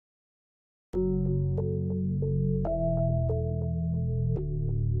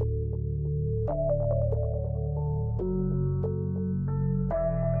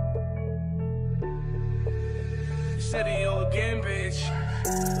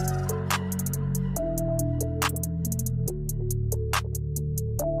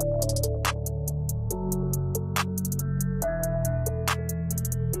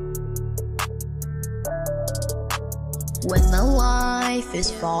life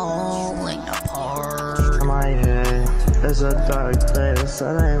is falling apart. My head is a dark place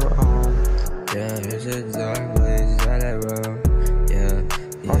that I roam. Yeah, it's a dark place that I roam.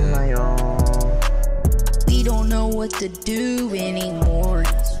 Yeah. On my own. We don't know what to do anymore.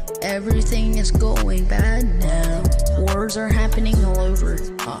 Everything is going bad now. Wars are happening all over.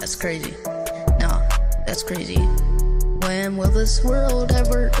 Oh, that's crazy. No, that's crazy. When will this world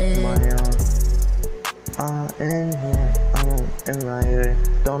ever end? In here, I'm in my head.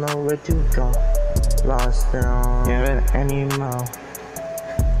 Don't know where to go. Lost now. Yeah, anymore.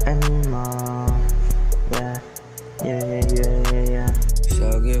 Yeah.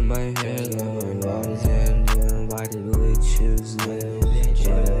 So get my head on. All these engines, why did we choose this?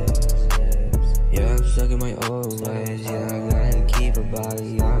 Yeah, I'm stuck in my old ways. Yeah, I gotta keep a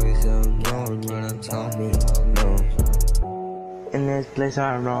body. Always unknown when I'm talking. No. In this place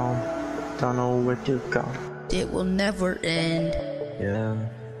I roam. Don't know where to go. It will never end. Yeah,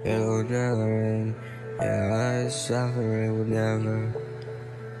 it'll never end. Yeah, I suffer, it will never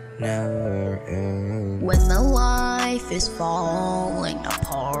end. When the life is falling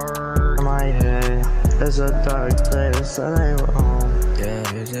apart. My head is a dark place that I roam. Yeah,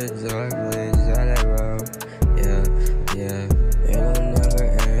 it's a dark place that I roam. Yeah, it'll never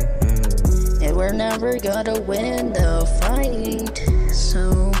end. And we're never gonna win the fight.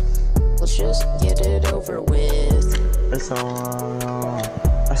 So let's just get it over with. It's all alone.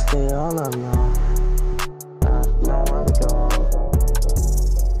 I stay all alone. No one gone.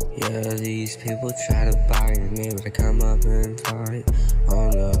 Yeah, these people try to bury me, but I come up and fight. Oh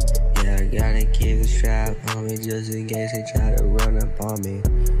no, yeah, I gotta keep the strap on me just in case they try to run up on me.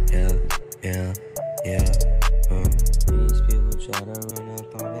 Yeah. These people try to run up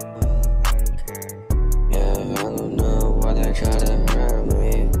on me, but I don't care. Yeah, I don't know why they try to hurt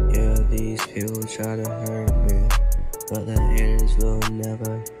me. Yeah, these people try to hurt me, but the haters will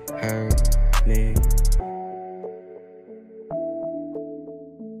never hurt me.